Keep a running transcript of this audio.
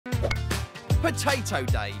Potato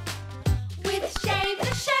Day. With Shane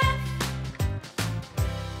the Chef.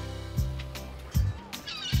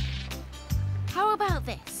 How about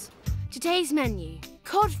this? Today's menu.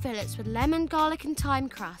 Cod fillets with lemon, garlic and thyme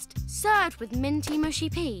crust, served with minty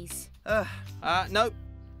mushy peas. Nope.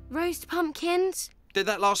 Roast pumpkins. Did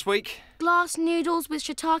that last week. Glass noodles with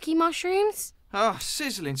shiitake mushrooms. Oh,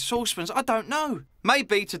 sizzling saucepans, I don't know.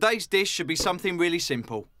 Maybe today's dish should be something really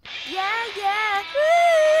simple. Yeah! Woo! Yeah! Woo!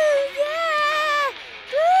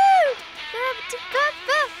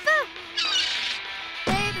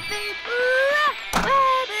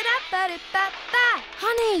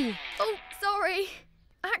 Honey! Oh, sorry.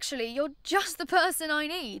 Actually, you're just the person I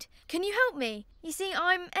need. Can you help me? You see,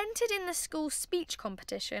 I'm entered in the school speech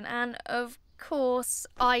competition and, of course,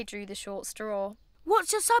 I drew the short straw.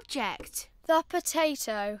 What's your subject? The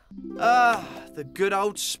potato. The good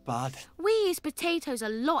old spud. We use potatoes a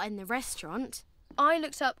lot in the restaurant. I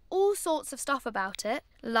looked up all sorts of stuff about it,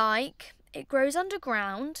 like it grows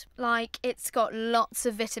underground, like it's got lots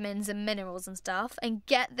of vitamins and minerals and stuff, and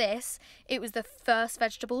get this, it was the first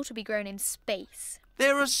vegetable to be grown in space.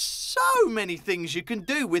 There are so many things you can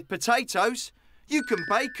do with potatoes. You can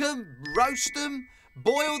bake them, roast them,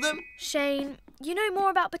 boil them. Shane, you know more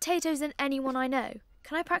about potatoes than anyone I know.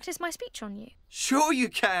 Can I practice my speech on you? Sure you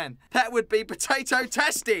can. That would be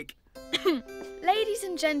potato-tastic. Ladies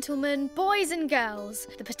and gentlemen, boys and girls,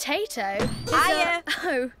 the potato is Hiya.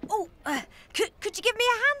 Could you give me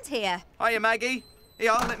a hand here? Hiya, Maggie.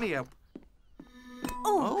 Here, let me help.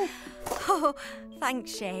 Oh,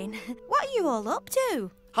 thanks, Shane. What are you all up to?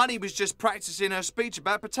 Honey was just practising her speech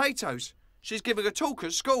about potatoes. She's giving a talk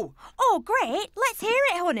at school. Oh, great. Let's hear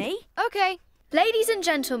it, honey. OK. Ladies and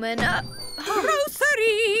gentlemen,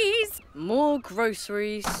 Groceries! More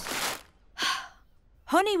groceries.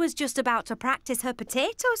 Honey was just about to practice her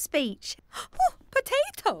potato speech. Oh,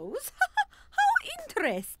 potatoes? How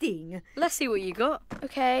interesting. Let's see what you got.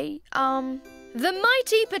 OK, the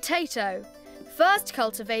mighty potato. First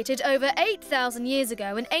cultivated over 8,000 years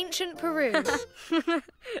ago in ancient Peru.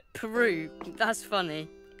 Peru? That's funny.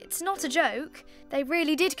 It's not a joke. They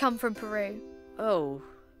really did come from Peru. Oh,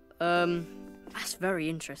 that's very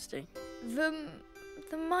interesting. The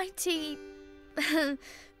mighty...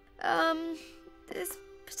 there's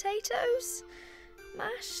potatoes,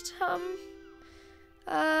 mashed,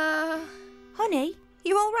 Honey,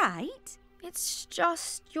 you all right? It's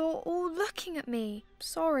just you're all looking at me.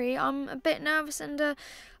 Sorry, I'm a bit nervous and,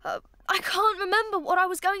 I can't remember what I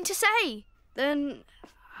was going to say. Then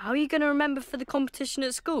how are you going to remember for the competition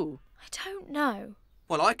at school? I don't know.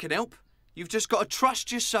 Well, I can help. You've just got to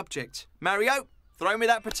trust your subject. Mario, throw me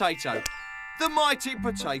that potato. The mighty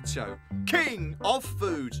potato, king of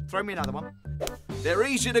food. Throw me another one. They're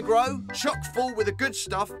easy to grow, chock full with the good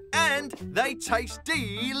stuff, and they taste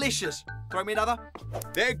delicious. Throw me another.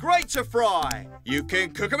 They're great to fry. You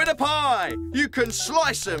can cook them in a pie. You can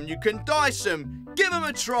slice them. You can dice them. Give them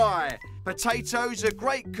a try. Potatoes are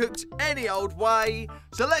great cooked any old way.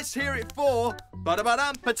 So let's hear it for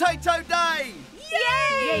Potato Day.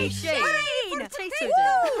 Yay! Yay, Shane! Hooray! Potato Woo!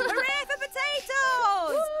 Day. Hooray for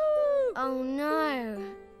potatoes! Oh no.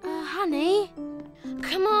 Honey,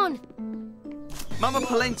 come on. Mama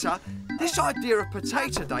Polenta, this idea of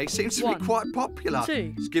Potato Day seems to be 1, quite popular.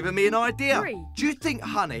 2, It's given me an idea. 3. Do you think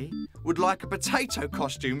Honey would like a potato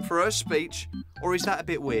costume for her speech, or is that a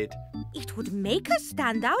bit weird? It would make her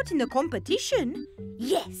stand out in the competition.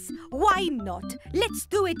 Yes, why not? Let's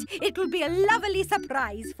do it. It will be a lovely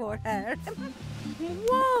surprise for her.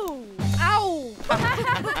 Whoa! Ow!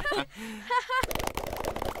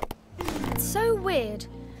 It's so weird.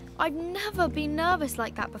 I've never been nervous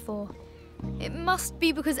like that before. It must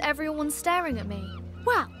be because everyone's staring at me.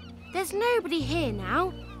 Well, there's nobody here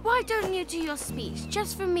now. Why don't you do your speech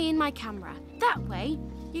just for me and my camera? That way,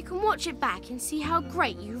 you can watch it back and see how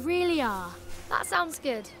great you really are. That sounds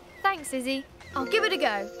good. Thanks, Izzy. I'll give it a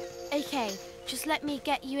go. OK, just let me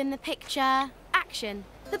get you in the picture. Action.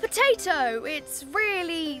 The potato! It's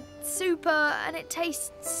really super and it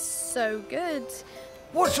tastes so good.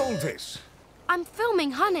 What's all this? I'm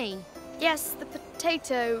filming Honey. Yes, the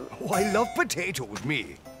potato. Oh, I love potatoes,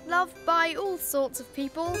 me. Loved by all sorts of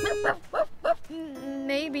people.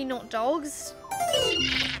 Maybe not dogs.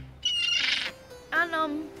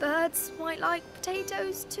 And, birds might like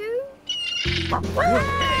potatoes too.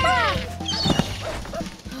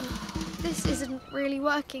 This isn't really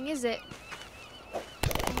working, is it?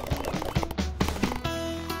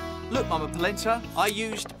 Look, Mama Polenta, I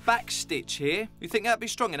used backstitch here. You think that'd be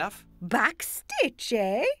strong enough? Backstitch,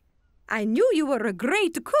 eh? I knew you were a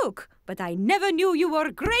great cook, but I never knew you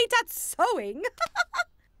were great at sewing.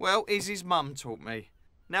 Well, Izzy's mum taught me.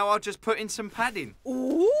 Now I'll just put in some padding.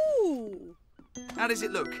 Ooh, How does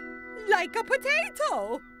it look? like a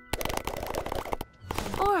potato.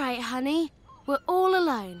 All right, honey. We're all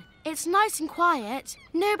alone. It's nice and quiet.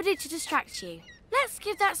 Nobody to distract you. Let's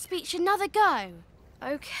give that speech another go.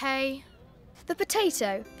 Okay. The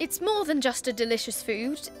potato. It's more than just a delicious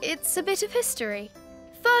food. It's a bit of history.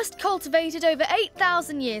 First cultivated over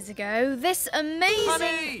 8,000 years ago, this amazing...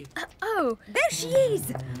 Honey! Oh, There she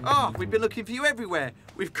is. Oh, we've been looking for you everywhere.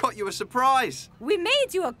 We've got you a surprise. We made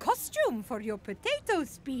you a costume for your potato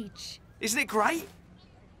speech. Isn't it great?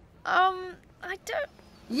 I don't...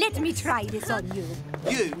 Let me try this on you.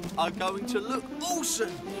 You are going to look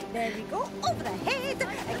awesome. There we go, over the head.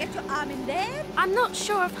 I get your arm in there. I'm not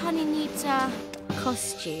sure if honey needs a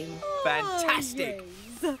costume. Fantastic.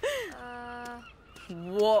 Yes.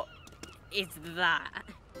 What is that?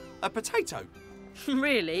 A potato.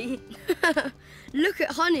 Really? Look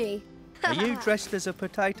at honey. Are you dressed as a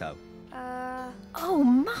potato? Oh,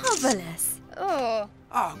 marvellous. Oh.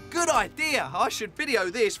 Oh, good idea. I should video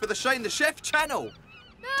this for the Shane the Chef channel.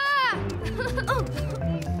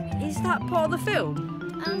 Is that part of the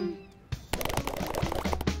film?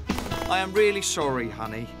 I am really sorry,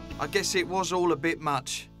 honey. I guess it was all a bit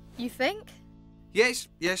much. You think? Yes,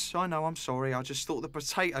 I know, I'm sorry. I just thought the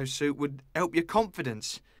potato soup would help your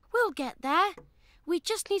confidence. We'll get there. We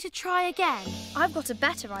just need to try again. I've got a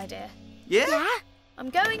better idea. Yeah? I'm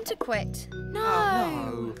going to quit. No.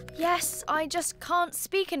 Oh, no. Yes, I just can't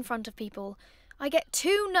speak in front of people. I get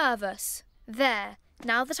too nervous. There.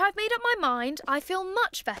 Now that I've made up my mind, I feel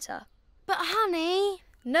much better. But honey...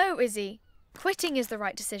 No, Izzy. Quitting is the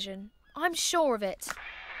right decision. I'm sure of it.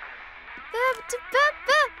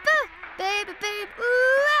 Baby, baby,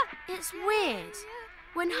 ooh. It's weird.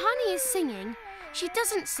 When honey is singing, she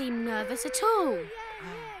doesn't seem nervous at all.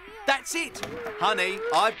 That's it. Honey,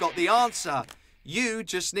 I've got the answer. You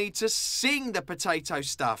just need to sing the potato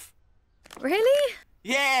stuff. Really?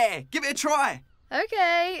 Yeah, give it a try.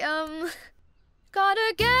 Okay,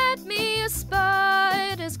 Gotta get me a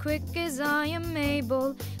spud as quick as I am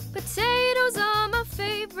able. Potatoes are my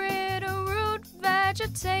favourite, a root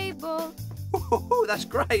vegetable. Ooh, that's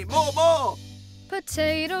great. More.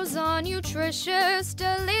 Potatoes are nutritious,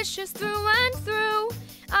 delicious through and through.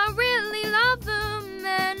 I really love them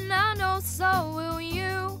and I know so will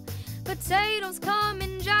you. Potatoes come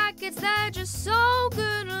in jackets, they're just so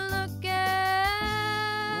good looking.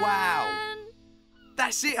 Wow.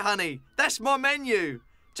 That's it, honey. That's my menu.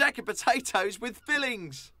 Jacket potatoes with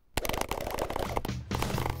fillings.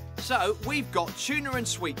 So, we've got tuna and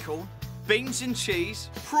sweet corn, beans and cheese,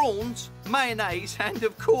 prawns, mayonnaise, and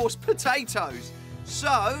of course, potatoes.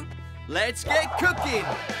 So, let's get cooking.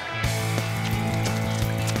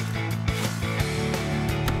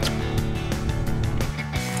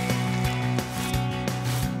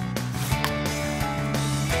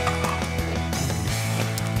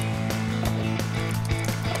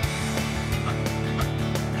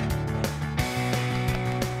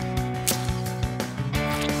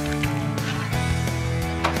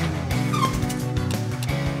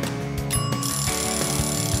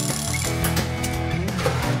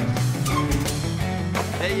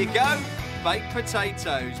 There you go. Baked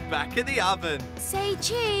potatoes back in the oven. Say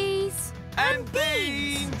cheese. And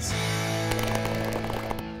beans.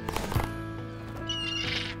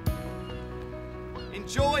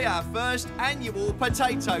 Enjoy our first annual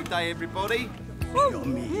Potato Day, everybody.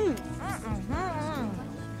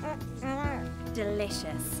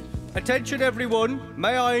 Delicious. Attention everyone,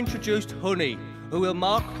 may I introduce Honey, who will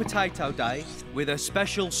mark Potato Day with a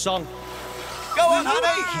special song. Go on,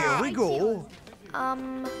 honey. Here we go.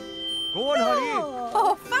 Go on, honey.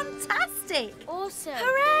 Oh, fantastic. Awesome.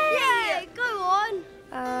 Hooray! Yeah, go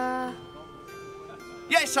on.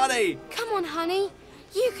 Yes, honey. Come on, honey.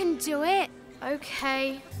 You can do it.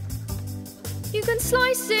 Okay. You can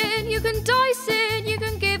slice it, you can dice it, you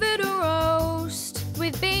can give it a roast.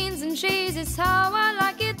 With beans and cheese is how I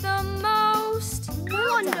like it the most.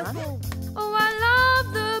 Wonderful. Oh, I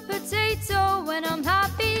love the potato and I'm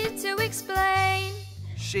happy to explain.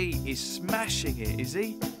 She is smashing it, is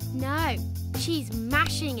he? No, she's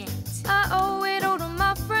mashing it. I owe it all to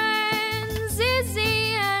my friends,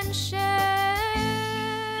 Izzy and Shane.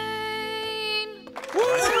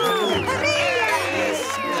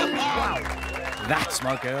 That's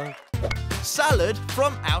my girl. Salad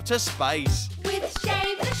from outer space. With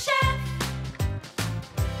Shane the Chef.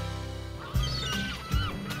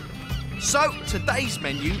 So, today's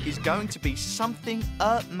menu is going to be something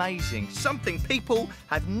amazing. Something people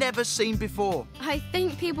have never seen before. I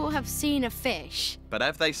think people have seen a fish. But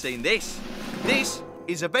have they seen this? This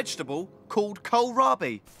is a vegetable called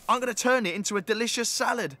kohlrabi. I'm going to turn it into a delicious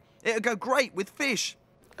salad. It'll go great with fish.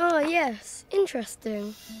 Oh, yes.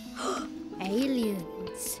 Interesting.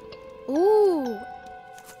 Aliens. Ooh.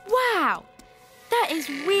 Wow. That is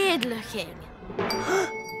weird looking.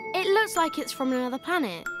 It looks like it's from another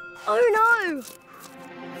planet. Oh, no.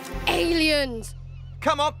 Aliens.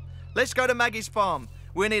 Come on, let's go to Maggie's farm.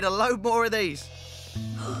 We need a load more of these.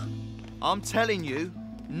 I'm telling you,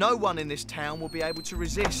 no one in this town will be able to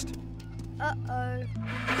resist. Uh-oh.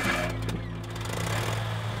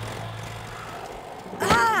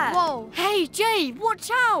 Ah! Whoa. Hey, Jay, watch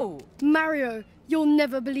out! Mario, you'll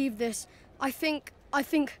never believe this. I think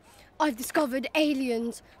I've discovered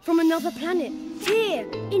aliens from another planet. Here,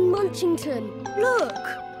 in Munchington.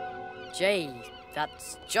 Look. Jay,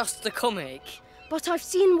 that's just a comic. But I've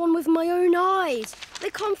seen one with my own eyes. They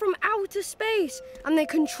come from outer space and they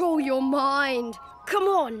control your mind. Come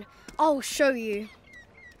on, I'll show you.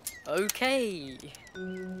 Okay.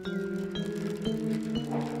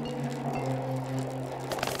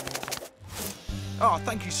 Oh,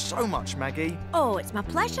 thank you so much, Maggie. Oh, it's my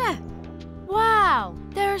pleasure. Wow,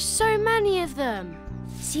 there are so many of them.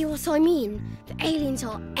 See what I mean? The aliens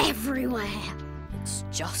are everywhere. It's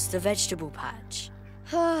just a vegetable patch.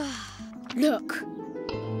 Look.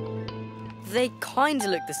 They kind of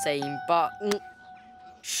look the same, but...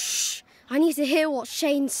 Shh! I need to hear what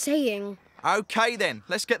Shane's saying. OK then,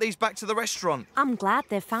 let's get these back to the restaurant. I'm glad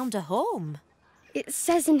they've found a home. It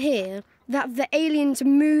says in here that the aliens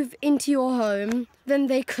move into your home, then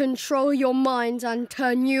they control your mind and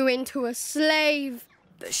turn you into a slave.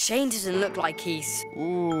 But Shane doesn't look like he's...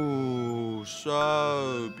 Ooh,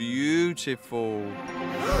 so beautiful.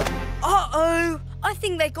 Uh-oh! I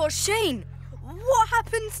think they got Shane. What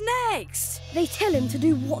happens next? They tell him to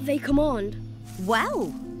do what they command.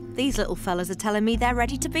 Well, these little fellas are telling me they're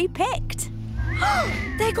ready to be picked.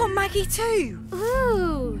 They got Maggie too.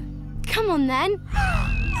 Ooh. Come on then.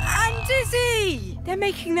 And Izzy! They're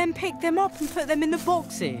making them pick them up and put them in the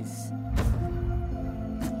boxes.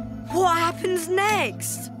 What happens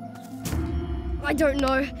next? I don't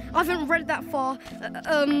know. I haven't read that far.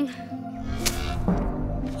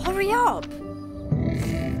 Hurry up.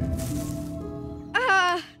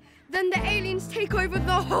 Then the aliens take over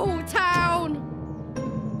the whole town.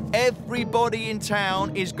 Everybody in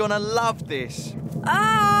town is gonna love this.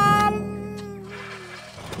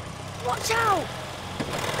 Watch out!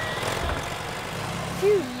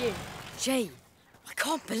 Phew. Jay, I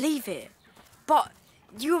can't believe it. But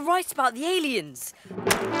you were right about the aliens.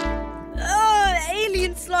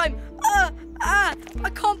 Alien slime. I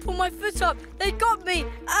can't pull my foot up. They got me.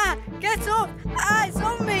 Get off. It's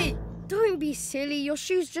on me. Don't be silly. Your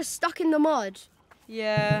shoe's just stuck in the mud.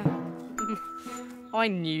 Yeah, I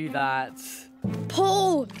knew that.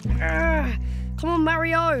 Pull! Come on,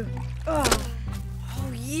 Mario. Oh,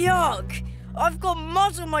 yuck. I've got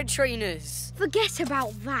mud on my trainers. Forget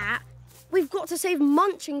about that. We've got to save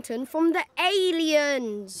Munchington from the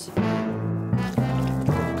aliens.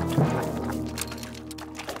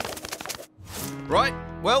 Right,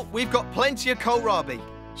 well, we've got plenty of kohlrabi.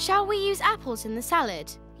 Shall we use apples in the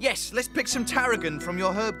salad? Yes, let's pick some tarragon from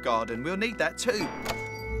your herb garden. We'll need that too.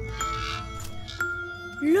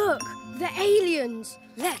 Look, the aliens.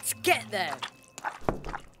 Let's get there.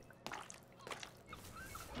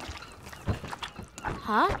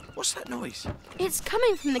 Huh? What's that noise? It's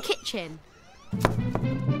coming from the kitchen.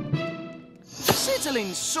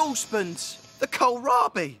 Sizzling saucepans. The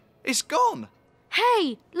kohlrabi. It's gone.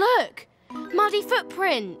 Hey, look! Muddy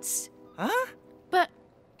footprints. Huh? But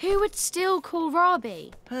who would steal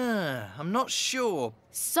kohlrabi? I'm not sure.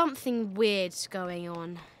 Something weird's going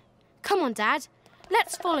on. Come on, Dad.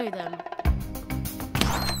 Let's follow them.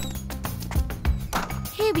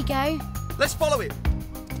 Here we go. Let's follow it.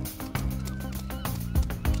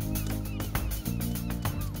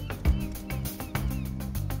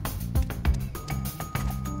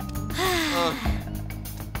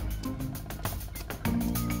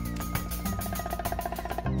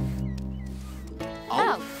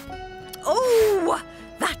 Oh,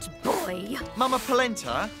 that boy. Mama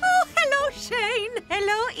Polenta? Oh, hello, Shane.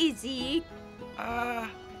 Hello, Izzy.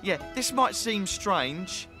 Yeah, this might seem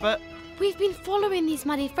strange, but We've been following these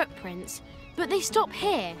muddy footprints, but they stop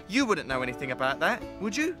here. you wouldn't know anything about that,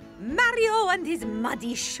 would you? Mario and his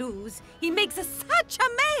muddy shoes. He makes such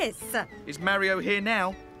a mess. Is Mario here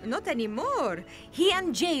now? Not anymore. He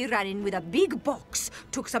and Jay ran in with a big box,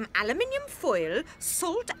 took some aluminium foil,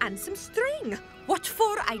 salt and some string. What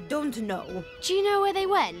for, I don't know. Do you know where they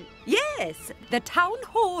went? Yes, the town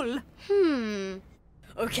hall.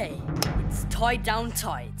 Okay, it's tied down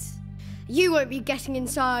tight. You won't be getting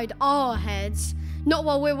inside our heads. Not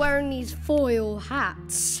while we're wearing these foil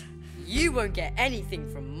hats. You won't get anything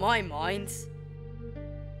from my mind.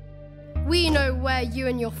 We know where you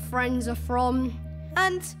and your friends are from.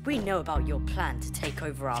 And we know about your plan to take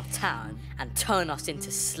over our town and turn us into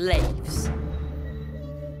slaves.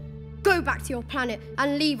 Go back to your planet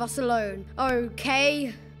and leave us alone,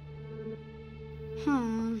 okay?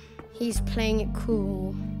 He's playing it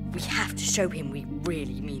cool. We have to show him we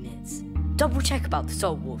really mean it. Double check about the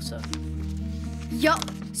salt water. Yup,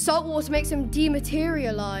 salt water makes him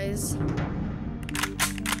dematerialize.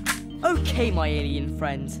 Okay, my alien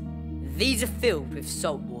friend. These are filled with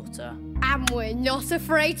salt water. And we're not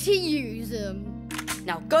afraid to use them.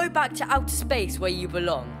 Now go back to outer space where you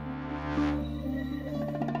belong.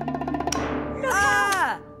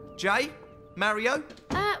 Ah! Jay? Mario?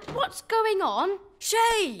 What's going on?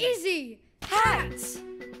 Shane! Izzy! Hats!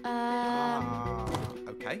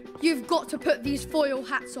 Okay. You've got to put these foil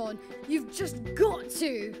hats on. You've just got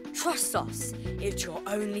to. Trust us, it's your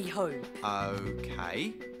only hope.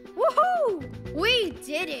 Okay. Woohoo! We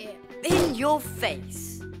did it. In your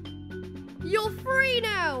face. You're free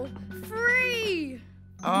now. Free.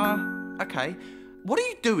 Okay. What are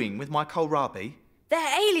you doing with my kohlrabi?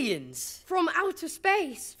 They're aliens. From outer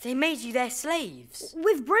space. They made you their slaves.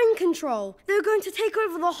 With brain control. They're going to take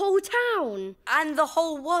over the whole town. And the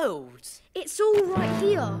whole world. It's all right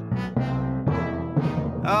here.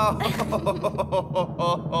 Oh!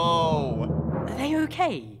 Are they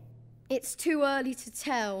okay? It's too early to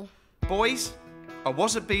tell. Boys, I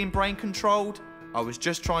wasn't being brain controlled. I was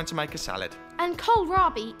just trying to make a salad. And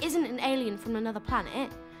kohlrabi isn't an alien from another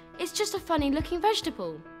planet. It's just a funny-looking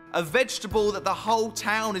vegetable. A vegetable that the whole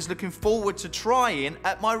town is looking forward to trying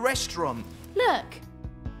at my restaurant. Look,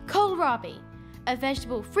 kohlrabi, a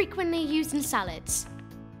vegetable frequently used in salads.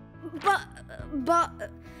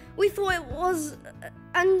 But we thought it was,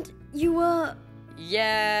 and you were...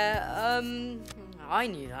 Yeah, I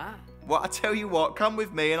knew that. Well, I tell you what, come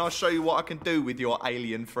with me and I'll show you what I can do with your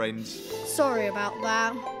alien friends. Sorry about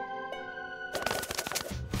that.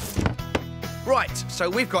 Right, so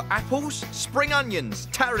we've got apples, spring onions,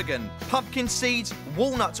 tarragon, pumpkin seeds,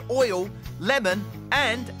 walnut oil, lemon,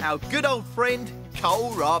 and our good old friend,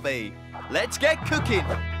 kohlrabi. Let's get cooking.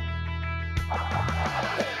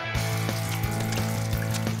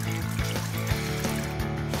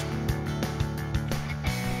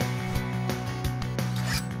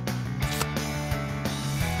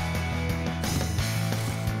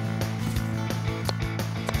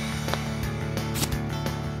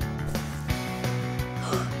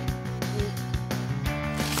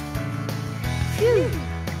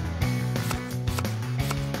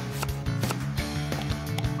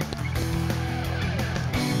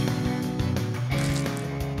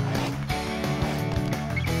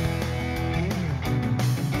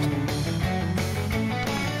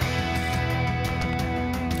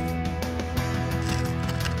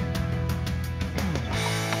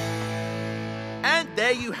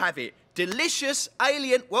 There you have it. Delicious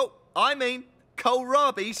alien,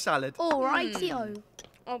 kohlrabi salad. All righty-o.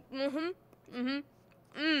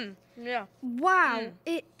 Yeah. Wow,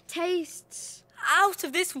 it tastes... Out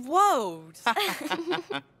of this world.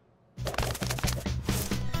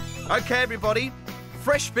 Okay, everybody.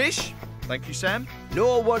 Fresh fish. Thank you, Sam.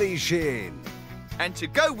 No worries, Shane. And to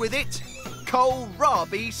go with it,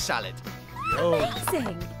 kohlrabi salad.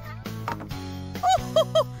 Amazing.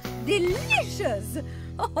 Oh, delicious.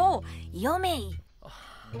 Oh, yummy.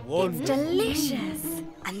 One. It's delicious.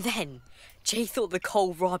 And then Jay thought the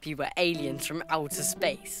kohlrabi were aliens from outer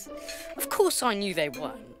space. Of course I knew they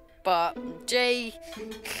weren't, but Jay,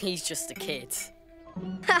 he's just a kid.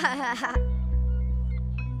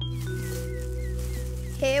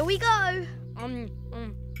 Here we go.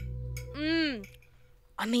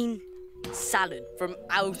 I mean, salad from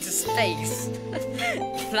outer space.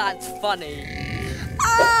 That's funny.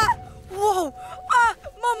 Ah! Whoa! Ah!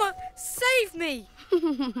 Mama, save me!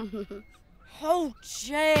 Oh,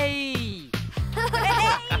 Jay!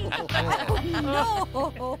 No.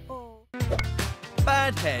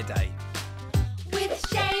 Bad hair day. With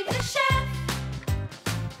Shane the chef.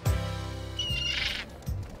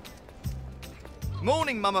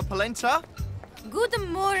 Morning, Mama Polenta. Good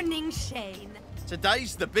morning, Shane.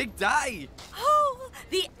 Today's the big day. Oh,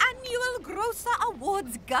 the annual Grocer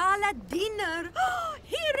Awards Gala dinner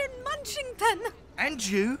here in Munchington. And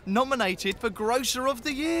you nominated for Grocer of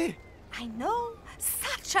the Year. I know,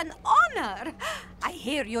 such such an honor. I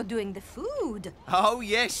hear you're doing the food. Oh,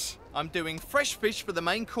 yes. I'm doing fresh fish for the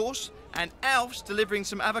main course, and Alf's delivering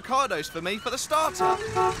some avocados for me for the starter.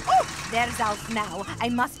 Oh, there's Alf now. I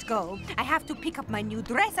must go. I have to pick up my new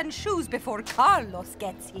dress and shoes before Carlos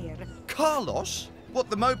gets here. Carlos? What,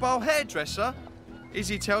 the mobile hairdresser?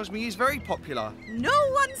 Izzy tells me he's very popular. No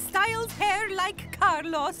one styles hair like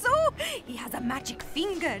Carlos. Oh, he has a magic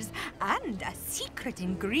fingers and a secret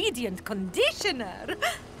ingredient conditioner.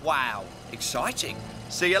 Wow, exciting.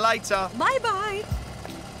 See you later. Bye-bye.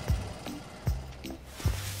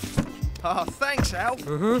 Oh, thanks, Alf.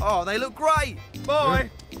 Oh, they look great. Bye.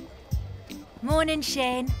 Morning,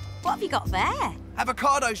 Shane. What have you got there?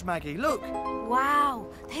 Avocados, Maggie, look. Wow,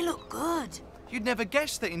 they look good. You'd never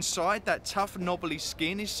guess that inside that tough, knobbly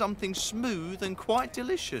skin is something smooth and quite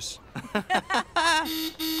delicious.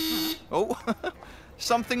 Oh,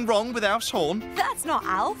 something wrong with Alf's horn? That's not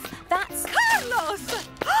Alf. That's Carlos.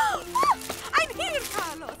 Oh, I'm here,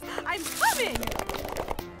 Carlos. I'm coming.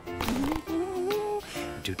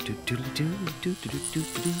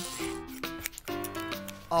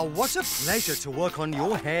 Oh, what a pleasure to work on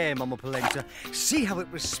your hair, Mama Polenta. See how it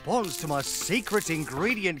responds to my secret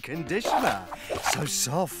ingredient conditioner. So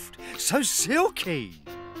soft, so silky.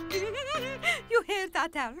 You hear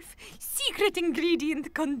that, Alf? Secret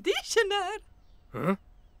ingredient conditioner. Huh?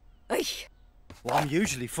 Oy. Well, I'm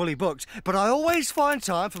usually fully booked, but I always find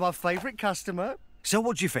time for my favourite customer. So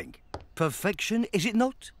what do you think? Perfection, is it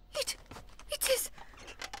not? It is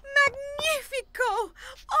magnifico.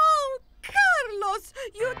 Oh, Carlos,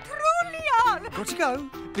 you truly are. Got to go.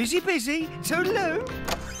 Busy. Toodaloo.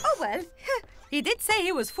 Oh, well, he did say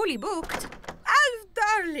he was fully booked. Alf,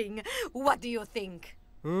 darling, what do you think?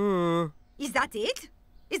 Is that it?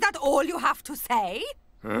 Is that all you have to say?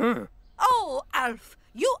 Oh, Alf,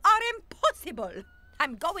 you are impossible.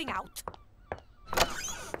 I'm going out.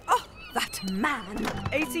 Oh, that man.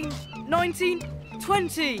 18, 19,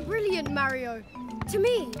 20. Brilliant, Mario. To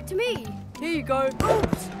me. Here you go.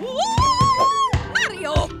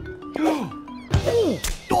 Mario!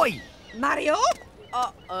 Oi! Mario?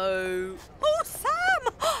 Uh-oh. Oh,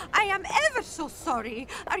 Sam! I am ever so sorry.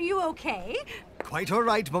 Are you okay? Quite all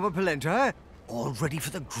right, Mama Polenta. All ready for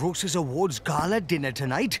the Grocer's Awards Gala dinner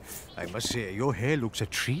tonight? I must say, your hair looks a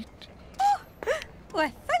treat. Well,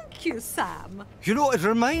 thank you, Sam. You know, it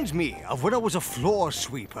reminds me of when I was a floor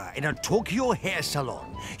sweeper in a Tokyo hair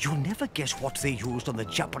salon. You'll never guess what they used on the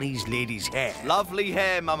Japanese lady's hair. Lovely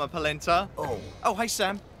hair, Mama Polenta. Oh. Oh, hey,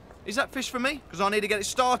 Sam. Is that fish for me? Because I need to get it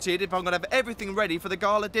started if I'm going to have everything ready for the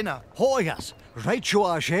gala dinner. Oh, yes. Right you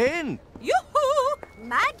are, Shane. Yoo-hoo!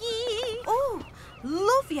 Maggie! Oh,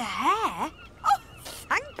 love your hair. Oh,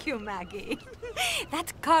 thank you, Maggie.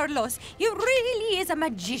 That Carlos, he really is a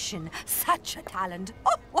magician. Such a talent.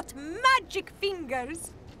 Oh, what magic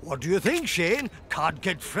fingers. What do you think, Shane? Can't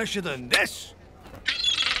get fresher than this.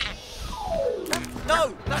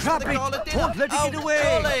 No, that's Grab not the it. gala dinner. Don't let it get away.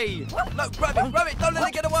 Golly. No, grab it. Don't let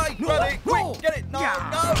it get away. No, Grab it. no. Quick, get it. No.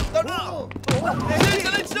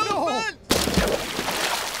 It's open.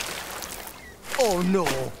 Oh, no.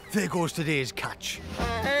 There goes today's catch.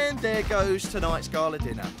 And there goes tonight's gala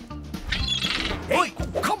dinner. Hey,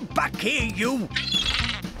 come back here, you.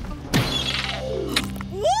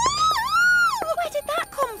 Where did that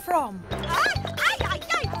come from? Ay!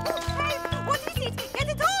 What is it? Get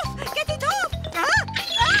it off! Get it off!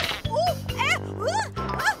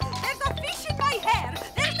 There's a fish in my hair!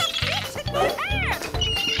 There's a fish in my hair!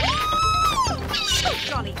 Shoot,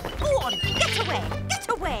 Jolly! Go on! Get away! Get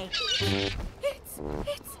away!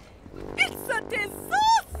 It's a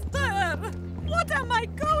disaster! What am I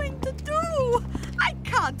going to do? I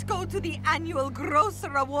can't go to the annual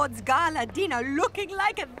Grocer Awards Gala dinner looking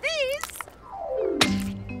like this!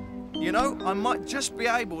 You know, I might just be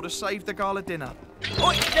able to save the gala dinner.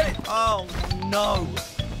 Oh, get it! Oh, no.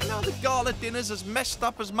 Now the gala dinner's as messed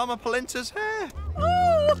up as Mama Polenta's hair.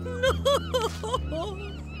 Oh,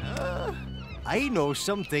 no! I know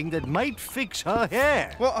something that might fix her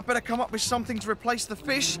hair. Well, I better come up with something to replace the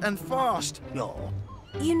fish, and fast. No.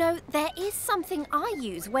 You know, there is something I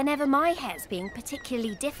use whenever my hair's being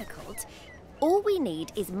particularly difficult. All we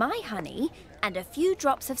need is my honey and a few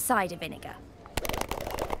drops of cider vinegar.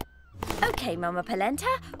 OK, Mama Polenta,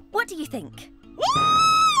 what do you think?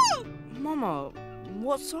 Mama,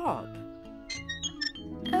 what's up?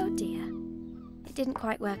 Oh, dear. It didn't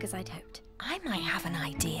quite work as I'd hoped. I might have an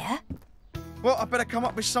idea. Well, I better come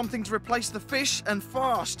up with something to replace the fish, and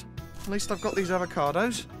fast. At least I've got these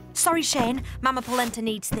avocados. Sorry, Shane. Mama Polenta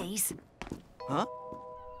needs these. Huh?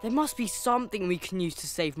 There must be something we can use to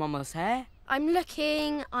save Mama's hair. I'm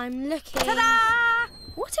looking. Ta-da!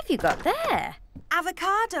 What have you got there?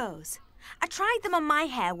 Avocados. I tried them on my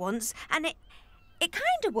hair once and it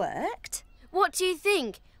kind of worked. What do you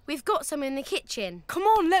think? We've got some in the kitchen. Come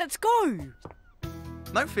on, let's go.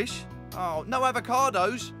 No fish? Oh, no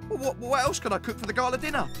avocados? Well, what else can I cook for the gala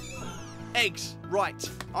dinner? Eggs. Right.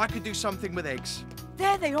 I could do something with eggs.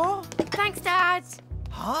 There they are. Thanks, Dad.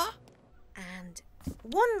 Huh? And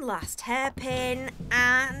one last hairpin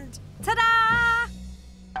and ta-da!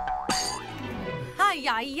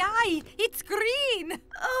 Ay, it's green.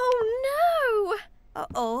 Oh, no.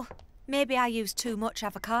 Uh-oh. Maybe I used too much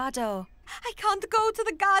avocado. I can't go to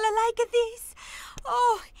the gala like this.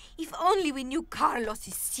 Oh, if only we knew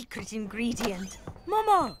Carlos's secret ingredient.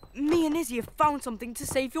 Mama, me and Izzy have found something to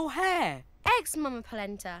save your hair. Eggs, Mama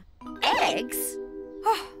Polenta. Eggs?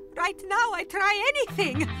 Oh, right now I try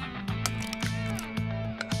anything.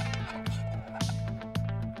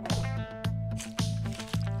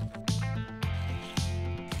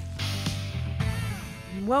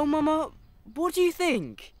 Well, Mama, what do you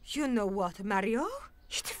think? You know what, Mario?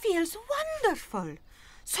 It feels wonderful.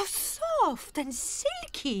 So soft and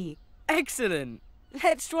silky. Excellent.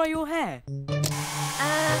 Let's dry your hair.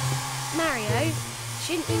 Mario,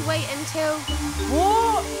 shouldn't you wait until...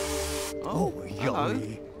 What? Oh,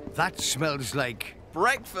 yummy. That smells like...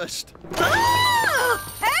 breakfast. Ah!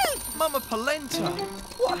 Help! Mama Polenta,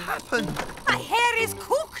 what happened? My hair is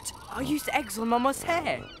cooked. I used eggs on Mama's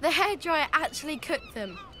hair. The hairdryer actually cooked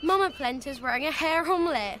them. Mama Polenta's wearing a hair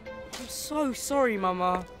omelette. I'm so sorry,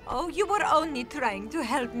 Mama. Oh, you were only trying to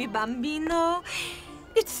help me, Bambino.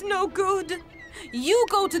 It's no good. You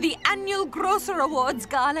go to the annual Grocer Awards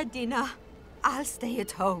gala dinner. I'll stay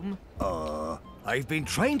at home. I've been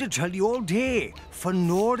trying to tell you all day.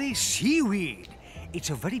 Fanori seaweed. It's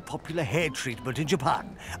a very popular hair treatment in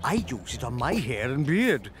Japan. I use it on my hair and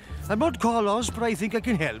beard. I'm not Carlos, but I think I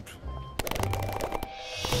can help.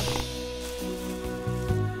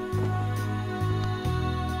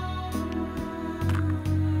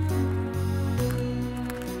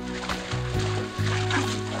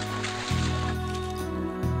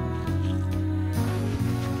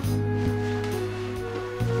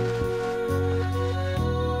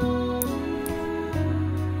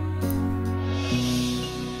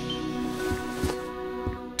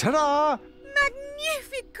 Ta-da!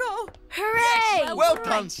 Magnifico! Hooray! Well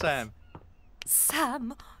done, Sam.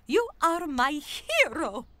 Sam, you are my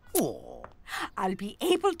hero. Oh. I'll be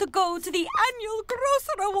able to go to the annual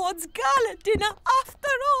Grocer Awards gala dinner after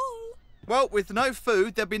all. Well, with no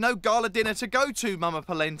food, there'll be no gala dinner to go to, Mama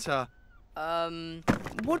Polenta.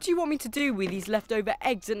 What do you want me to do with these leftover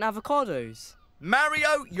eggs and avocados?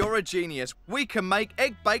 Mario, you're a genius. We can make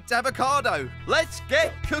egg-baked avocado. Let's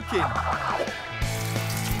get cooking.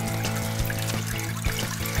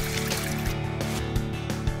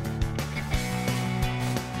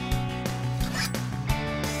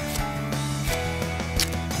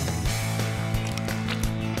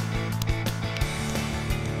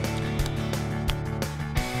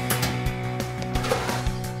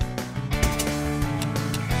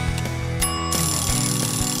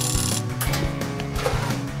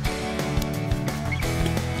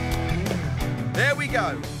 There we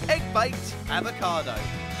go. Egg-baked avocado.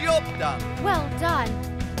 Job done. Well done.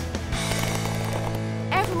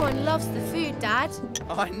 Everyone loves the food, Dad.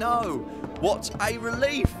 I know. What a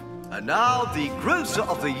relief. And now the Grocer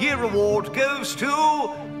of the Year award goes to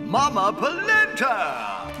Mama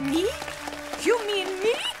Polenta. Me? You mean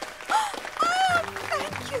me? Oh,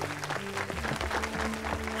 thank you.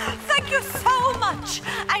 Thank you so much.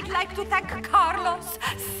 I'd like to thank Carlos,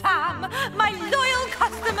 Sam, my loyal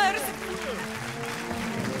customers.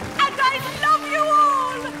 And I love you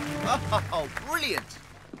all. Oh, brilliant.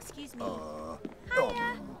 Excuse me.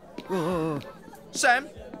 Sam,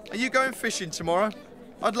 are you going fishing tomorrow?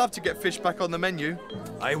 I'd love to get fish back on the menu.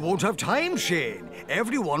 I won't have time, Shane.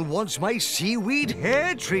 Everyone wants my seaweed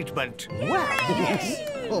hair treatment.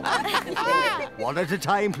 One at a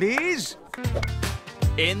time, please.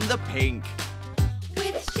 In the pink.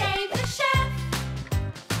 With Shane the Chef.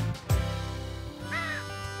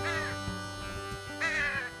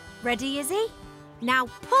 Ready, Izzy? Now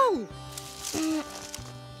pull.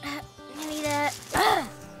 Nearly there.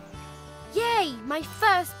 Yay, my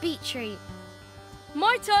first beet treat.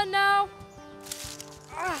 My turn now.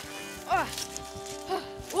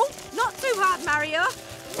 Oh, not too hard, Mario.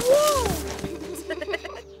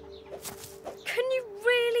 Can you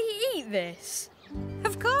really eat this?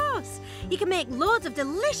 Of course. You can make loads of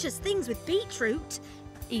delicious things with beetroot.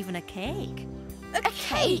 Even a cake. A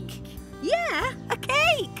cake? Yeah, a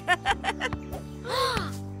cake.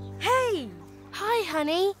 Hey! Hi,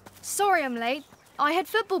 honey. Sorry I'm late. I had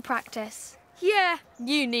football practice. Yeah,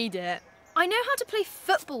 you need it. I know how to play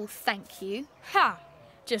football, thank you. Ha!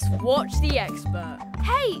 Just watch the expert.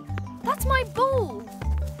 Hey, that's my ball.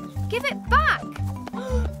 Give it back.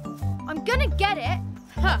 I'm gonna get it.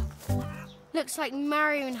 Ha! Looks like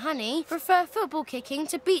Mario and Honey prefer football kicking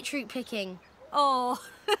to beetroot picking. Oh,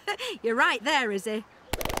 you're right there, Izzy.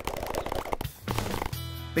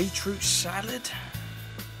 Beetroot salad?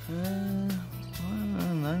 I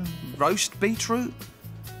don't know. Roast beetroot?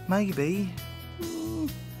 Maybe.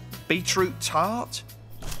 Beetroot tart?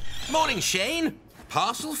 Morning, Shane.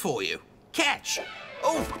 Parcel for you. Catch.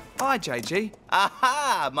 Oh, hi, JG.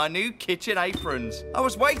 Aha, my new kitchen aprons. I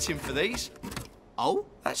was waiting for these. Oh,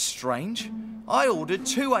 that's strange. I ordered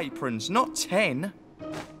 2 aprons, not 10.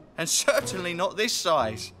 And certainly not this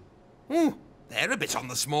size. They're a bit on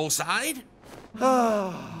the small side.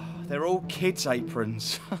 They're all kids'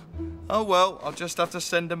 aprons. Oh, well, I'll just have to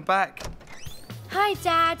send them back. Hi,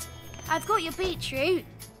 Dad. I've got your beetroot.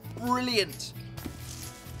 Brilliant.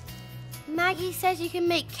 Maggie says you can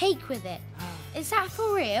make cake with it. Is that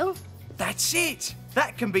for real? That's it.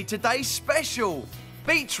 That can be today's special.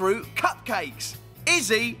 Beetroot cupcakes.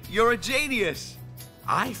 Izzy, you're a genius.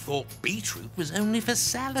 I thought beetroot was only for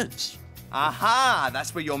salads. Aha,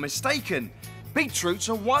 that's where you're mistaken. Beetroot's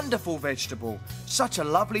a wonderful vegetable. Such a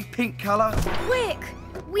lovely pink colour. Quick!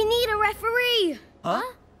 We need a referee. Huh?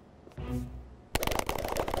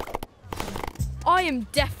 I am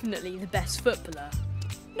definitely the best footballer.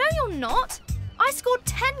 No, you're not. I scored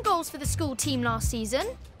 10 goals for the school team last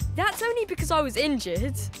season. That's only because I was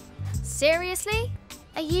injured. Seriously?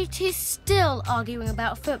 Are you two still arguing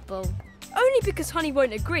about football? Only because Honey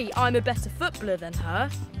won't agree I'm a better footballer than her.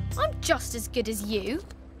 I'm just as good as you.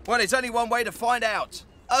 Well, there's only one way to find out.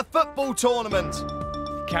 A football tournament.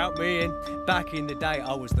 Count me in. Back in the day,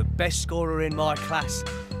 I was the best scorer in my class.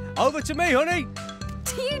 Over to me, Honey.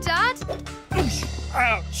 To you, Dad.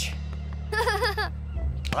 Ouch.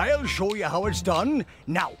 I'll show you how it's done.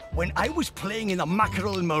 Now, when I was playing in the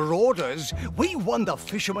Mackerel Marauders, we won the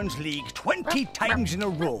Fisherman's League 20 times in a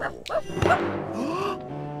row.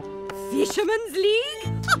 Fisherman's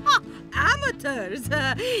League? Amateurs!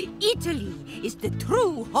 Italy is the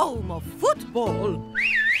true home of football.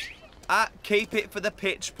 Keep it for the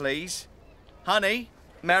pitch, please. Honey,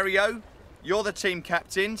 Mario, you're the team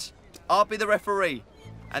captains. I'll be the referee.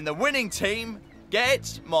 And the winning team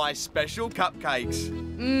gets my special cupcakes.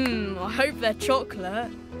 I hope they're chocolate.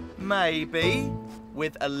 Maybe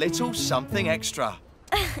with a little something extra.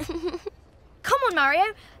 Come on,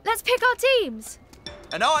 Mario. Let's pick our teams.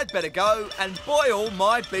 And I'd better go and boil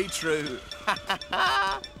my beetroot.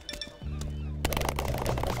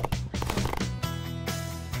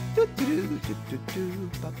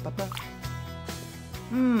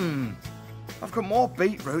 I've got more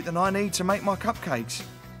beetroot than I need to make my cupcakes.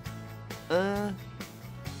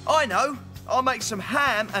 I know. I'll make some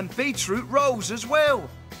ham and beetroot rolls as well.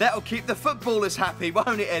 That'll keep the footballers happy,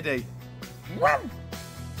 won't it, Eddie?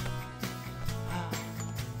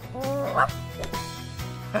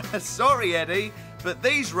 Sorry, Eddie, but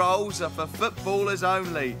these rolls are for footballers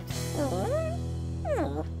only.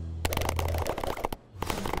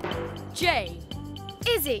 Jay.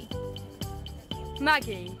 Izzy.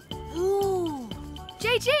 Maggie. Ooh.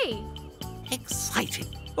 JG. Exciting.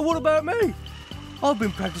 And what about me? I've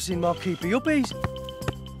been practicing my keepy uppies.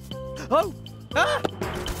 Oh! Ah!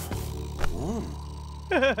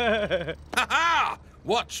 Ha-ha!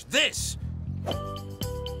 Watch this.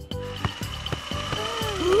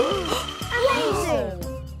 Amazing!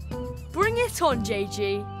 Bring it on,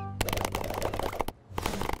 JG.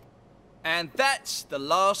 And that's the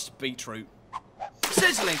last beetroot.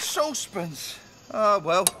 Sizzling saucepans. Oh,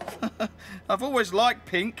 well, I've always liked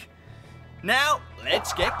pink. Now,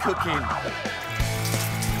 let's get cooking.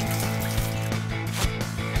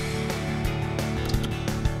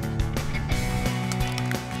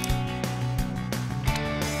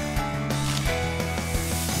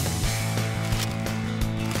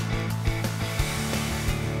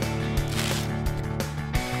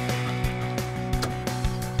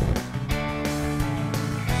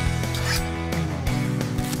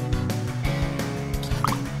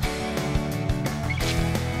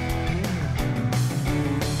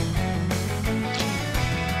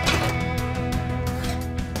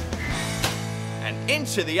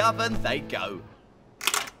 Into the oven they go.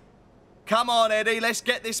 Come on, Eddie, let's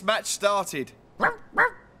get this match started. To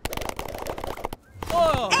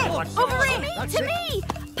me!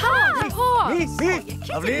 Pass!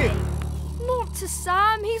 Lovely. Not to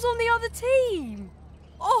Sam, he's on the other team.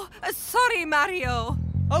 Oh, sorry, Mario.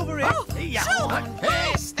 Over here.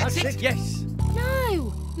 Yes, that's it. Yes.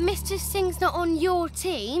 No, Mr. Singh's not on your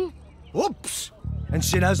team. Oops. And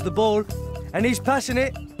Sin has the ball. and he's passing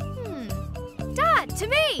it. Dad, to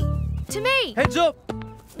me! To me! Heads up!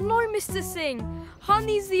 No, Mr. Singh.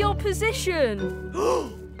 Honey's the opposition.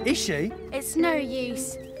 Is she? It's no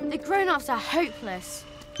use. The grown-ups are hopeless.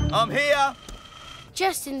 I'm here.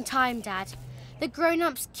 Just in time, Dad. The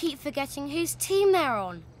grown-ups keep forgetting whose team they're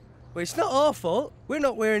on. Well, it's not our fault. We're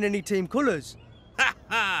not wearing any team colours. Ha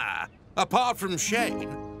ha! Apart from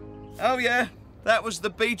Shane. Oh, yeah. That was the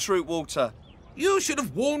beetroot water. You should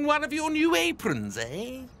have worn one of your new aprons,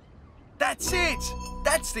 eh? That's it.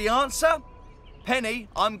 That's the answer. Penny,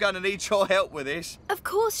 I'm going to need your help with this. Of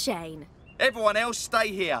course, Shane. Everyone else stay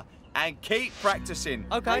here and keep practicing.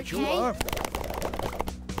 OK. Sure.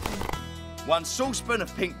 1 saucepan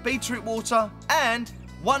of pink beetroot water and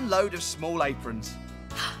 1 load of small aprons.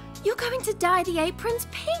 You're going to dye the aprons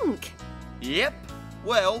pink. Yep.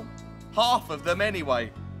 Well, half of them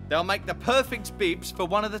anyway. They'll make the perfect bibs for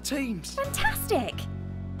one of the teams. Fantastic.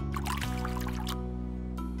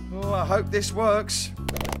 Oh, I hope this works.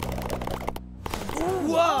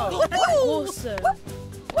 Whoa! Awesome.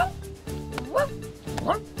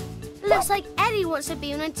 Looks like Eddie wants to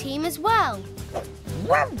be on a team as well.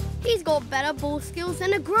 He's got better ball skills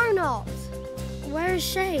than the grown-ups. Where is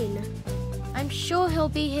Shane? I'm sure he'll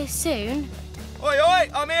be here soon. Oi, oi,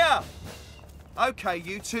 I'm here. OK,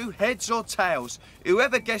 you two, heads or tails.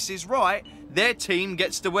 Whoever guesses right, their team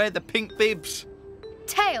gets to wear the pink bibs.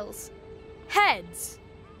 Tails. Heads.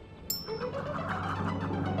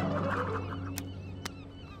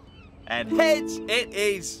 And heads it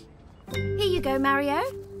is. Here you go, Mario.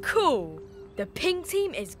 Cool. The pink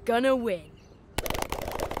team is gonna win.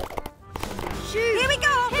 Shoot! Here we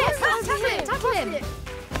go! Tackle him.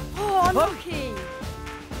 Oh, unlucky.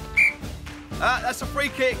 That's a free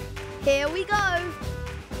kick. Here we go.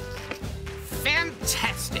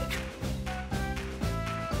 Fantastic!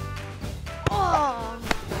 Oh.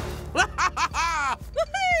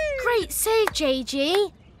 Great save,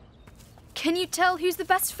 JG. Can you tell who's the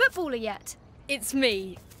best footballer yet? It's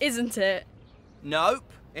me, isn't it? Nope.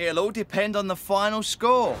 It'll all depend on the final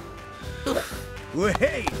score.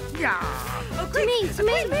 Hey! To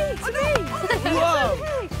me.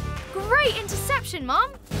 Whoa! Great interception,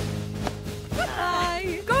 Mum.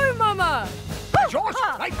 Go, Mama. George,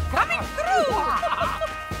 coming through!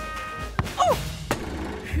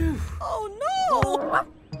 Oh no!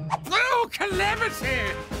 Oh, calamity!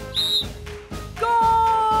 Go!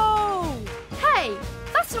 Hey,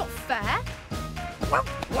 that's not fair.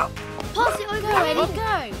 Pass it over, Eddie,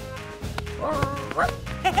 go.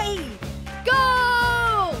 Hey!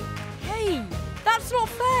 Go! Hey, that's not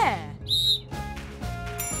fair.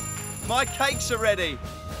 My cakes are ready.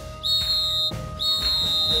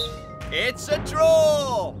 It's a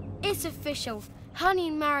draw. It's official. Honey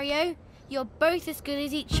and Mario, you're both as good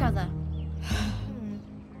as each other.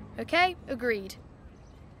 OK, agreed.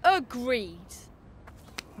 Agreed.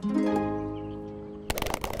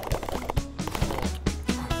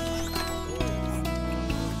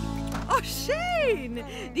 Oh, Shane!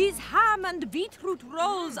 These ham and beetroot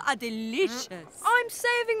rolls are delicious. I'm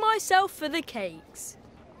saving myself for the cakes.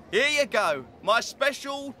 Here you go. My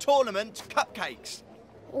special tournament cupcakes.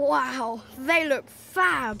 Wow, they look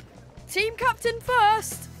fab. Team captain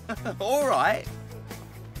first. All right.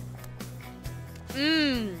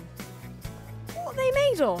 What are they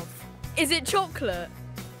made of? Is it chocolate?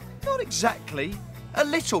 Not exactly. A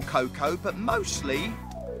little cocoa, but mostly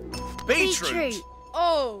beetroot.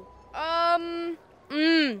 Oh, I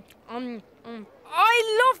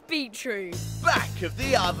love beetroot. Back of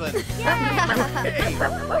the oven.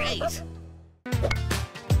 Great!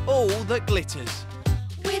 All that glitters.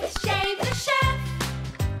 With Shane the chef.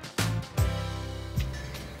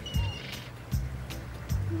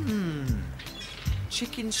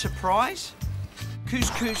 Chicken surprise?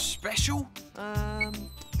 Couscous special?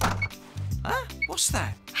 What's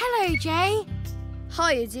that? Hello, Jay.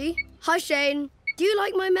 Hi, Izzy. Hi, Shane. Do you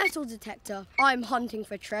like my metal detector? I'm hunting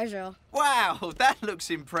for treasure. Wow, that looks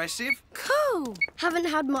impressive. Cool. Haven't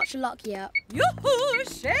had much luck yet. Yoo-hoo,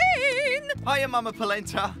 Shane! Hiya, Mama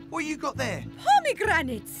Polenta. What you got there?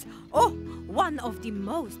 Pomegranates! Oh, one of the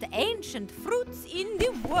most ancient fruits in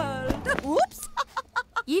the world. Oops!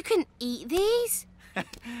 You can eat these?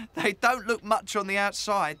 They don't look much on the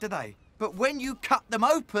outside, do they? But when you cut them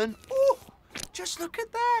open, oh, just look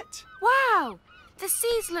at that. Wow, the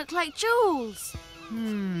seeds look like jewels.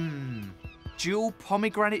 Dual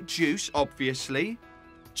pomegranate juice, obviously.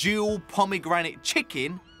 Dual pomegranate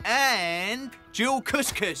chicken and dual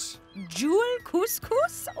couscous. Jewel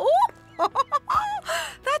couscous? Oh,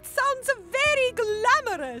 that sounds very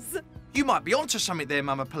glamorous. You might be onto something there,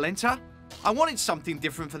 Mama Polenta. I wanted something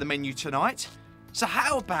different for the menu tonight. So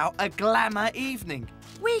how about a glamour evening?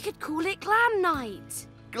 We could call it Glam Night.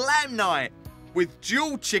 Glam night with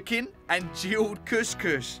jewelled chicken and jewelled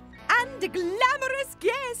couscous. And glamorous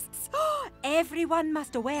guests. Everyone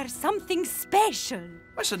must wear something special.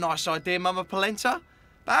 That's a nice idea, Mama Polenta.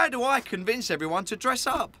 But how do I convince everyone to dress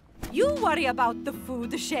up? You worry about the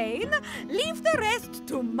food, Shane. Leave the rest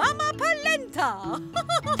to Mama Polenta.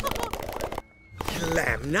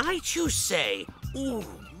 Glam night, you say? Ooh,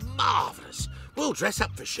 marvellous. We'll dress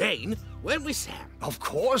up for Shane, won't we, Sam? Of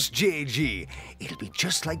course, JG. It'll be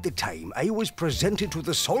just like the time I was presented to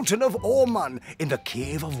the Sultan of Oman in the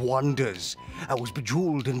Cave of Wonders. I was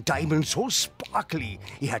bejewelled in diamonds so sparkly,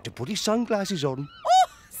 he had to put his sunglasses on. Oh,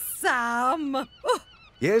 Sam. Oh.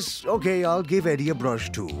 Yes, OK, I'll give Eddie a brush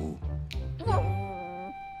too.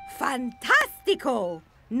 Fantastico.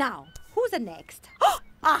 Now, who's the next? Oh,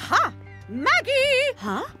 aha! Maggie!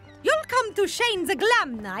 Huh? You'll come to Shane's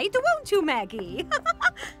glam night, won't you, Maggie?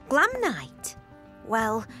 Glam night?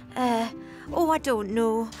 Well, oh, I don't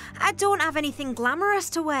know. I don't have anything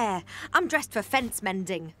glamorous to wear. I'm dressed for fence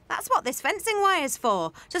mending. That's what this fencing wire's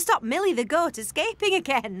for, to stop Millie the goat escaping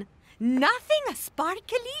again. Nothing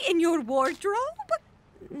sparkly in your wardrobe?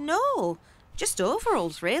 No, just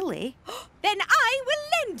overalls, really. Then I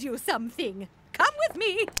will lend you something. Come with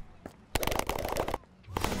me.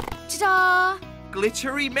 Ta-da!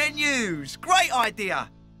 Glittery menus! Great idea!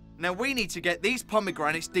 Now we need to get these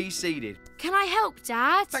pomegranates de-seeded. Can I help,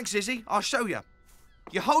 Dad? Thanks, Izzy. I'll show you.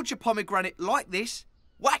 You hold your pomegranate like this,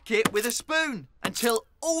 whack it with a spoon until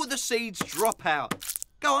all the seeds drop out.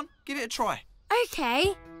 Go on, give it a try.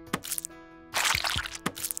 OK.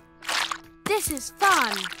 This is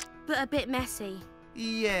fun, but a bit messy.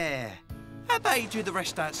 Yeah. How about you do the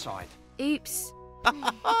rest outside? Oops.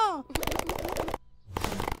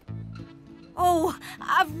 Oh,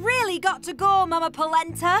 I've really got to go, Mama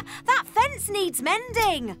Polenta. That fence needs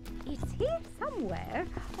mending. It's here somewhere.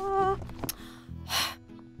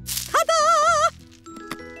 Ta-da!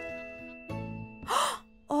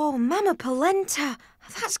 Oh, Mama Polenta,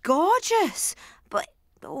 that's gorgeous. But,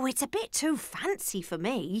 oh, it's a bit too fancy for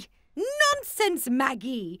me. Nonsense,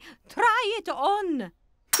 Maggie. Try it on.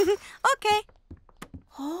 OK.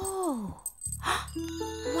 Oh.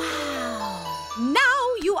 Wow.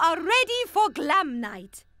 Now you are ready for glam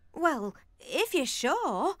night. Well, if you're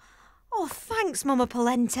sure. Oh, thanks, Mama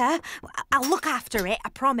Polenta. I'll look after it, I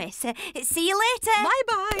promise. See you later.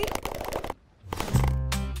 Bye-bye.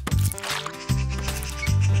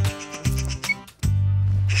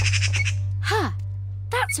 Huh.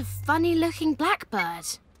 That's a funny-looking blackbird.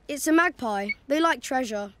 It's a magpie. They like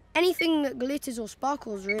treasure. Anything that glitters or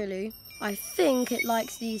sparkles, really. I think it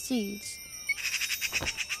likes these seeds.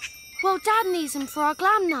 Well, Dad needs them for our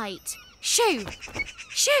glam night. Shoo!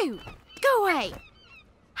 Shoo! Go away!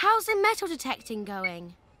 How's the metal detecting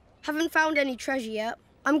going? Haven't found any treasure yet.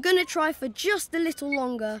 I'm gonna try for just a little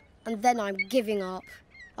longer, and then I'm giving up.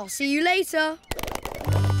 I'll see you later.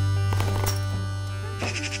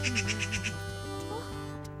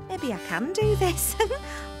 Maybe I can do this.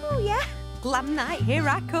 Oh, yeah. Glam night, here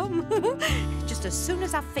I come. Just as soon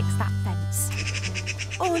as I've fixed that fence.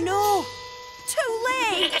 Oh, no. Too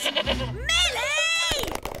late! Millie!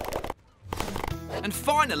 And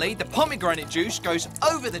finally, the pomegranate juice goes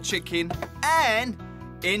over the chicken and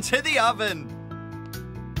into the oven.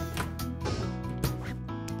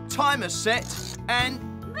 Timer set and...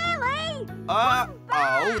 Millie! Oh,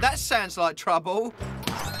 that sounds like trouble.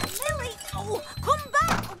 Millie! Oh, come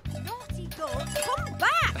back! Oh, naughty goat, come back!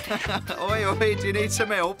 Oi, oi, do you need some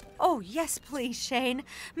help? Oh, yes, please, Shane.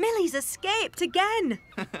 Millie's escaped again.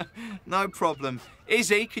 No problem.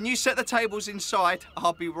 Izzy, can you set the tables inside?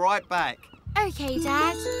 I'll be right back. OK,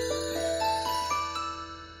 Dad.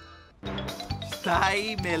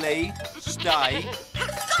 Stay, Millie. Stay.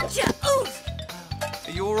 Gotcha! Oof!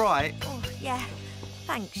 Are you all right? Oh, yeah.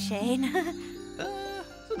 Thanks, Shane.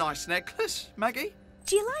 It's a nice necklace, Maggie.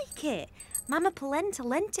 Do you like it? Mama Polenta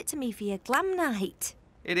lent it to me for your glam night.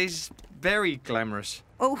 It is very glamorous.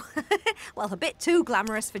 Oh, well, a bit too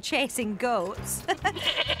glamorous for chasing goats.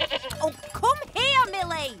 Oh, come here,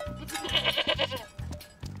 Millie!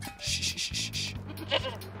 Shh, shh, shh, shh.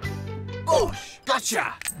 Oh,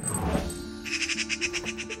 gotcha!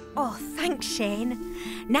 Oh, thanks, Shane.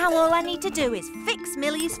 Now all I need to do is fix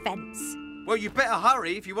Millie's fence. Well, you better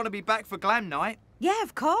hurry if you want to be back for glam night. Yeah,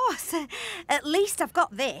 of course. At least I've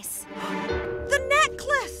got this. The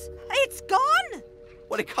necklace! It's gone!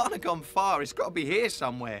 Well, it can't have gone far. It's got to be here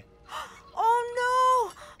somewhere. Oh,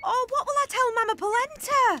 no! Oh, what will I tell Mama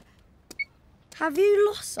Polenta? Have you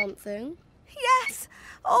lost something? Yes.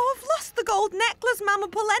 Oh, I've lost the gold necklace Mama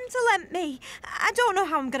Polenta lent me. I don't know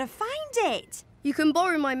how I'm going to find it. You can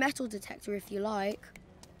borrow my metal detector if you like.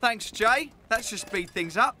 Thanks, Jay. That should speed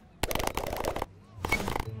things up.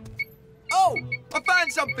 Oh, I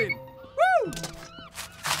found something. Woo!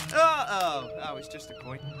 Oh, it's just a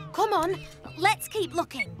coin. Come on, let's keep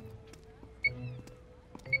looking.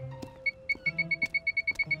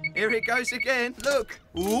 Here it goes again. Look.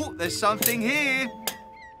 Ooh, there's something here.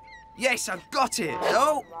 Yes, I've got it.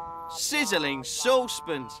 Oh, sizzling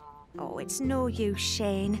saucepans. Oh, it's no use,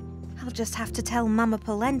 Shane. I'll just have to tell Mama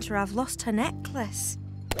Polenta I've lost her necklace.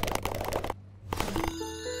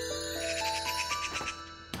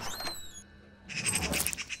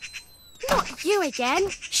 Not you again.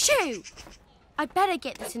 Shoo! I'd better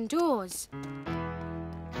get this indoors.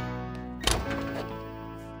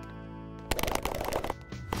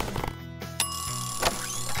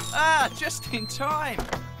 Ah, just in time.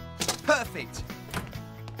 Perfect.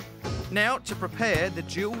 Now to prepare the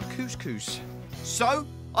jewelled couscous. So,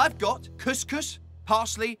 I've got couscous,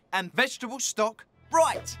 parsley and vegetable stock.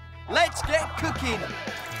 Right, let's get cooking.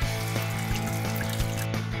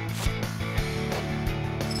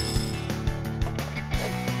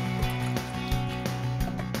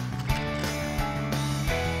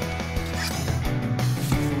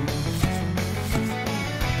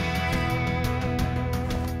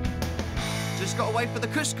 Just got to wait for the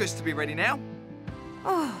couscous to be ready now.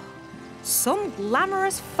 Oh, some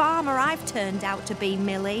glamorous farmer I've turned out to be,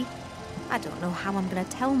 Millie. I don't know how I'm going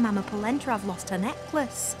to tell Mama Polenta I've lost her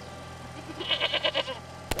necklace.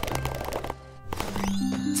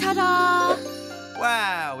 Ta-da!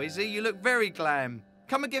 Wow, Izzy, you look very glam.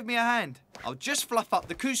 Come and give me a hand. I'll just fluff up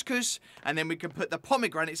the couscous and then we can put the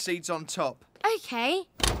pomegranate seeds on top. OK.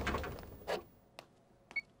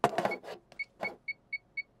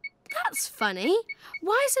 That's funny.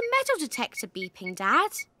 Why is a metal detector beeping,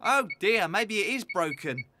 Dad? Oh dear, maybe it is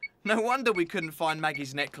broken. No wonder we couldn't find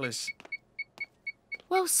Maggie's necklace.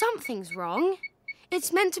 Well, something's wrong.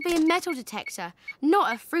 It's meant to be a metal detector,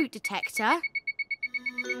 not a fruit detector.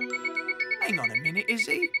 Hang on a minute,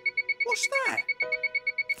 Izzy. What's that?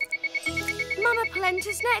 Mama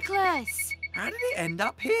Polenta's necklace. How did it end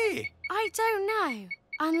up here? I don't know.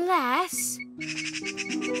 Unless...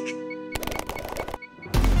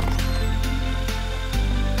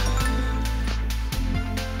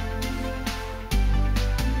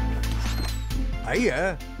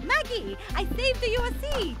 Hiya. Maggie, I saved you a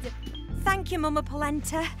seed. Thank you, Mama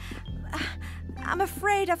Polenta. I'm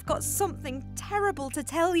afraid I've got something terrible to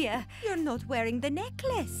tell you. You're not wearing the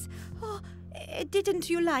necklace. Oh, didn't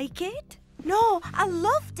you like it? No, I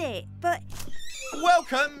loved it, but...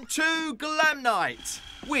 Welcome to Glam Night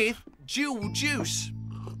with jewelled juice.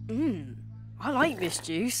 I like this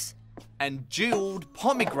juice. And jewelled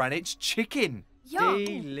pomegranate chicken. Yum.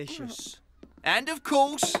 Delicious. And of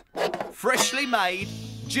course, freshly made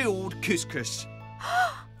jewelled couscous.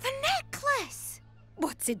 The necklace!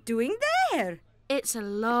 What's it doing there? It's a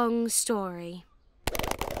long story.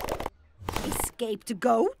 Escaped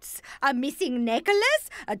goats, a missing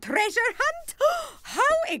necklace, a treasure hunt. How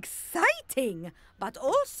exciting! But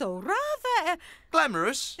also rather...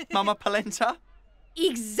 Glamorous, Mama Polenta.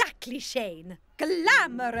 Exactly, Shane.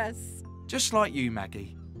 Glamorous. Just like you,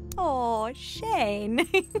 Maggie. Oh, Shane.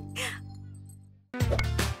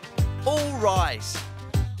 All rise.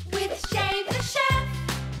 With Shane the Chef.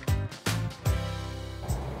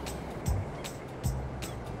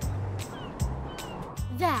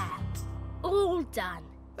 There. All done.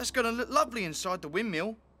 That's going to look lovely inside the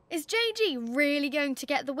windmill. Is JG really going to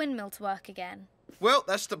get the windmill to work again? Well,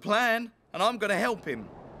 that's the plan, and I'm going to help him.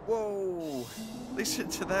 Whoa, listen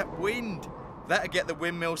to that wind. That'll get the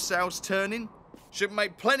windmill sails turning. Should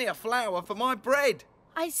make plenty of flour for my bread.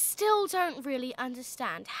 I still don't really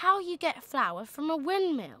understand how you get flour from a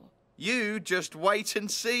windmill. You just wait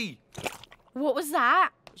and see. What was that?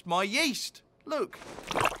 It's my yeast. Look.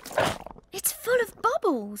 It's full of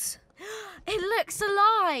bubbles. It looks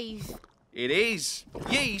alive. It is.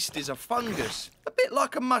 Yeast is a fungus, a bit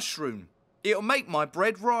like a mushroom. It'll make my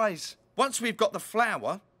bread rise. Once we've got the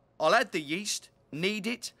flour, I'll add the yeast, knead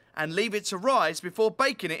it, and leave it to rise before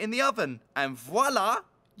baking it in the oven. And voila,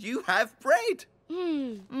 you have bread.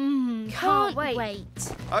 Can't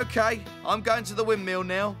wait. OK, I'm going to the windmill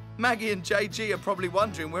now. Maggie and JG are probably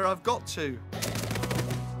wondering where I've got to.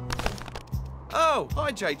 Oh,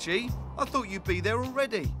 hi, JG. I thought you'd be there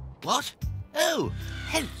already. What? Oh,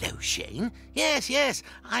 hello, Shane. Yes,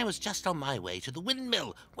 I was just on my way to the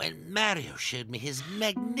windmill when Mario showed me his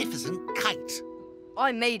magnificent kite.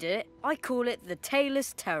 I made it. I call it the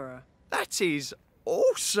Tailor's Terror. That is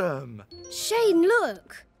awesome. Shane,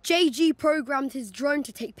 look. JG programmed his drone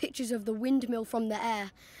to take pictures of the windmill from the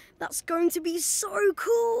air. That's going to be so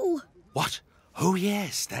cool. What? Oh,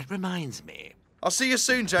 yes, that reminds me. I'll see you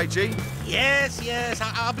soon, JG. Yes, yes,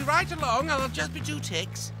 I'll be right along. I'll just be 2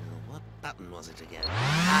 ticks. Oh, what button was it again?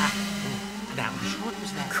 Now, I'm sure it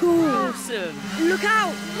was that. Cool. Awesome. Look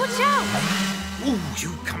out. Watch out. Oh, you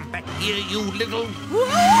come back here, you little...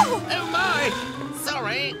 Whoa! Oh, my!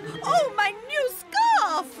 Sorry. Oh, my new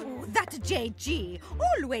scarf! Oh, that JG,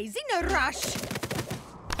 always in a rush.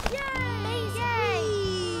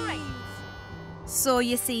 So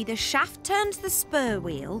you see, the shaft turns the spur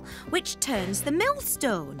wheel, which turns the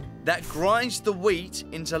millstone. That grinds the wheat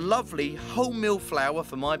into lovely wholemeal flour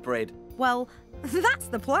for my bread. Well, that's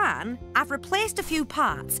the plan. I've replaced a few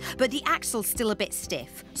parts, but the axle's still a bit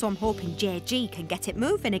stiff, so I'm hoping JG can get it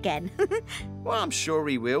moving again. Well, I'm sure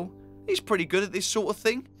he will. He's pretty good at this sort of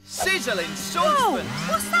thing. Sizzling Whoa! saucepan!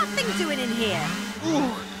 What's that thing doing in here?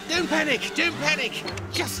 Ooh, don't panic, don't panic.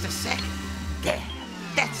 Just a sec. There,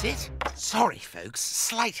 that's it. Sorry, folks,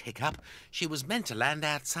 slight hiccup. She was meant to land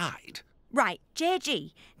outside. Right,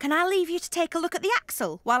 JG, can I leave you to take a look at the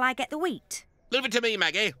axle while I get the wheat? Leave it to me,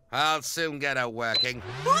 Maggie. I'll soon get her working.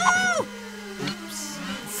 Whoa! Oops,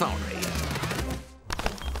 sorry.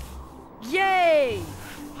 Yay!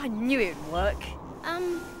 I knew it'd work.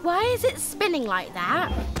 Why is it spinning like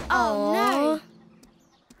that? Oh, no.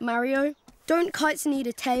 Mario, don't kites need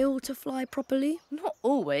a tail to fly properly? Not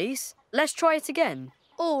always. Let's try it again.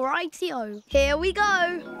 All righty-o. Here we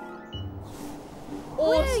go.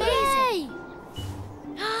 Awesome. Yay!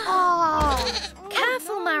 Oh,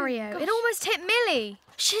 careful, Mario. It almost hit Millie.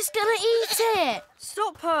 She's gonna eat it.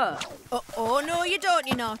 Stop her. Oh, no, you don't,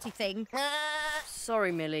 you naughty thing.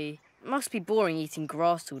 Sorry, Millie. Must be boring eating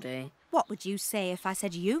grass all day. What would you say if I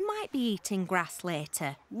said you might be eating grass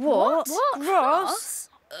later? What? Grass?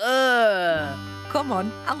 Come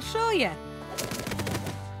on, I'll show you.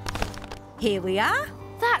 Here we are.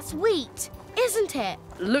 That's wheat, isn't it?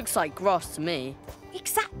 Looks like grass to me.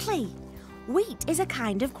 Exactly. Wheat is a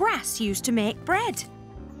kind of grass used to make bread.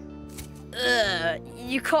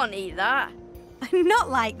 You can't eat that. Not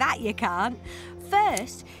like that, you can't.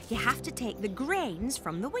 First, you have to take the grains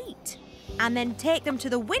from the wheat and then take them to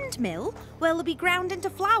the windmill where they'll be ground into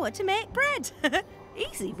flour to make bread.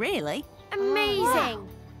 Easy, really. Amazing.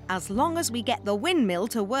 As long as we get the windmill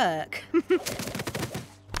to work.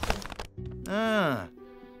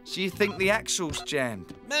 So you think the axle's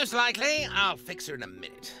jammed? Most likely. I'll fix her in a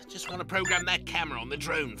minute. Just want to program that camera on the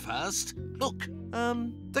drone first. Look.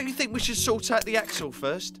 Don't you think we should sort out the axle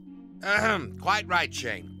first? Quite right,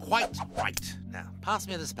 Shane. Quite right. Now, pass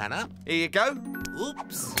me the spanner. Here you go.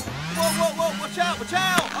 Oops. Whoa, watch out,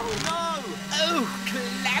 Oh, no. Oh,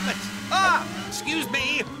 Clammit. Ah! Excuse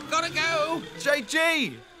me. Gotta go.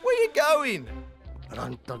 JG, where you going?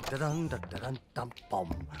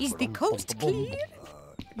 Is the coast clear?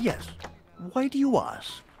 Yes. Why do you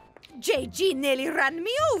ask? JG nearly ran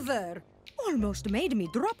me over. Almost made me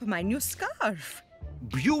drop my new scarf.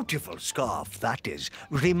 Beautiful scarf, that is.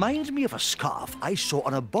 Reminds me of a scarf I saw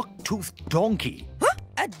on a buck-toothed donkey. Huh?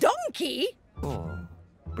 A donkey? Oh,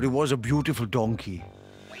 but it was a beautiful donkey.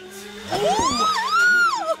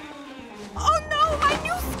 Oh! Oh no, my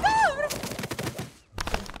new scarf!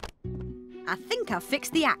 I think I've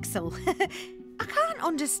fixed the axle. I can't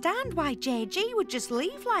understand why JG would just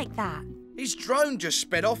leave like that. His drone just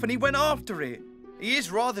sped off and he went after it. He is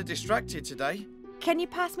rather distracted today. Can you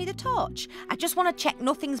pass me the torch? I just want to check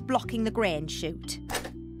nothing's blocking the grain chute.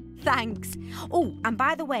 Thanks. Oh, and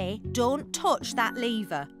by the way, don't touch that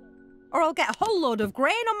lever, or I'll get a whole load of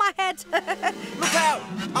grain on my head. Look out!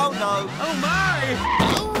 Oh no! Oh my!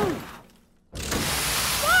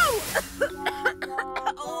 Whoa!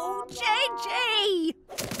 Oh, JG!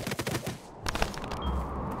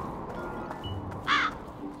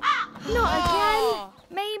 Not again.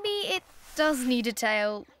 Maybe it does need a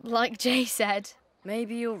tail, like Jay said.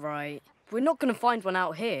 Maybe you're right. We're not going to find one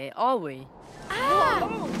out here, are we?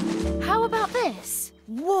 How about this?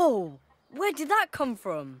 Whoa! Where did that come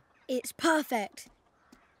from? It's perfect.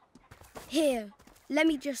 Here, let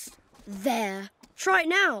me just... There. Try it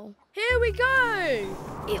now. Here we go!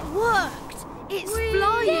 It worked. It's Whee!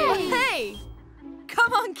 flying. Yay! Hey!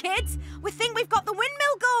 Come on, kids. We think we've got the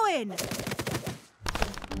windmill going.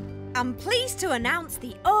 I'm pleased to announce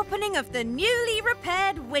the opening of the newly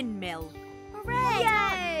repaired windmill. Hooray!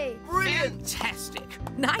 Yay! Fantastic.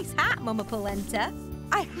 Nice hat, Mama Polenta.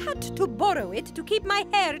 I had to borrow it to keep my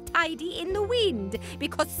hair tidy in the wind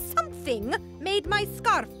because something made my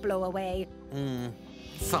scarf blow away.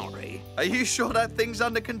 Sorry. Are you sure that thing's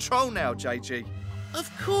under control now, JG?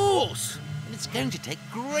 Of course. And it's going to take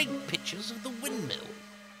great pictures of the windmill.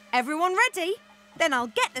 Everyone ready? Then I'll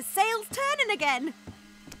get the sails turning again.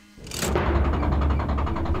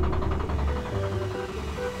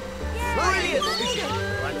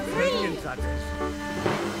 Brilliant, that is.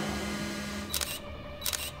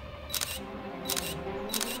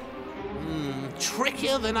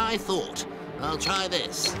 Trickier than I thought. I'll try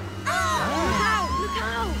this. Look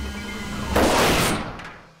out!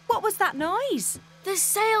 What was that noise? The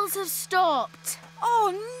sails have stopped.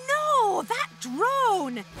 Oh no, that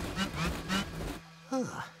drone!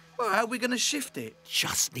 Well, how are we going to shift it?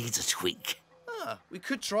 Just needs a tweak. We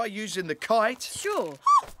could try using the kite. Sure.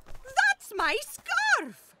 That's my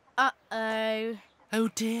scarf! Uh-oh. Oh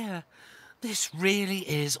dear. This really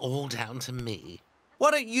is all down to me.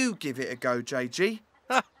 Why don't you give it a go, JG?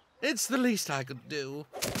 It's the least I could do.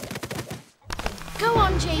 Go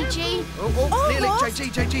on, JG. Nearly,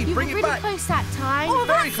 JG, You bring were it really back. close that time.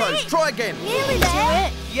 Very close. Try again. Nearly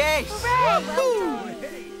there. Yes.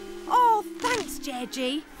 Oh, thanks,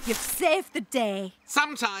 JG. You've saved the day.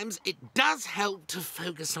 Sometimes it does help to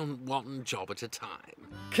focus on one job at a time.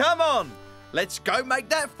 Come on. Let's go make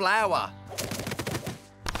that flour.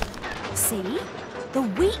 See? The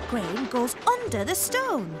wheat grain goes under the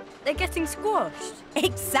stone. They're getting squashed.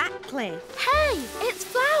 Exactly. Hey, it's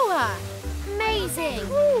flour. Amazing.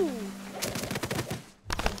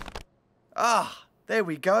 There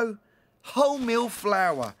we go. Wholemeal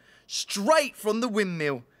flour. Straight from the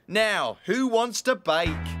windmill. Now, who wants to bake?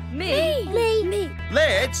 Me.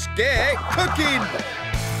 Let's get cooking.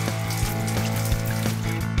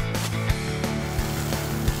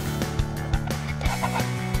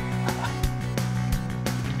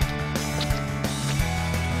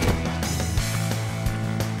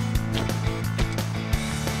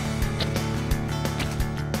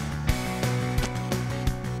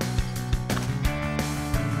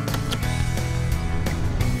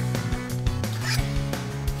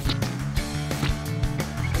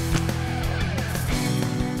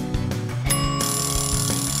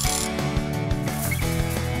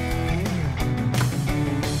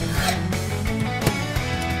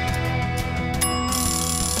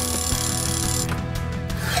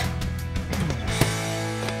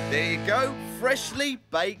 There you go, freshly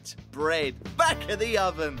baked bread, back of the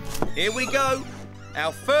oven. Here we go,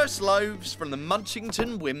 our first loaves from the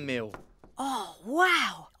Munchington windmill. Oh,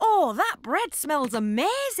 wow. Oh, that bread smells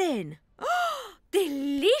amazing. Oh,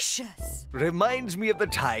 delicious. Reminds me of the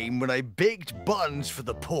time when I baked buns for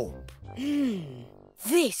the Pope.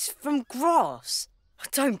 This from grass. I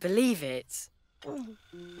don't believe it.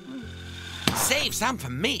 Save some for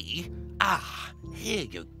me. Here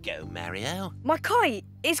you go, Mario. My kite,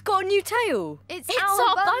 it's got a new tail. It's our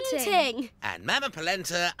our bunting. bunting. And Mama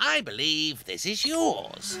Polenta, I believe this is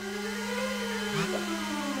yours.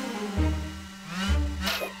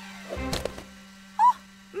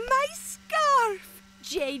 My scarf.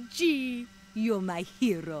 JG, you're my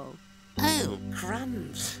hero. Oh,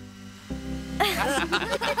 crumbs.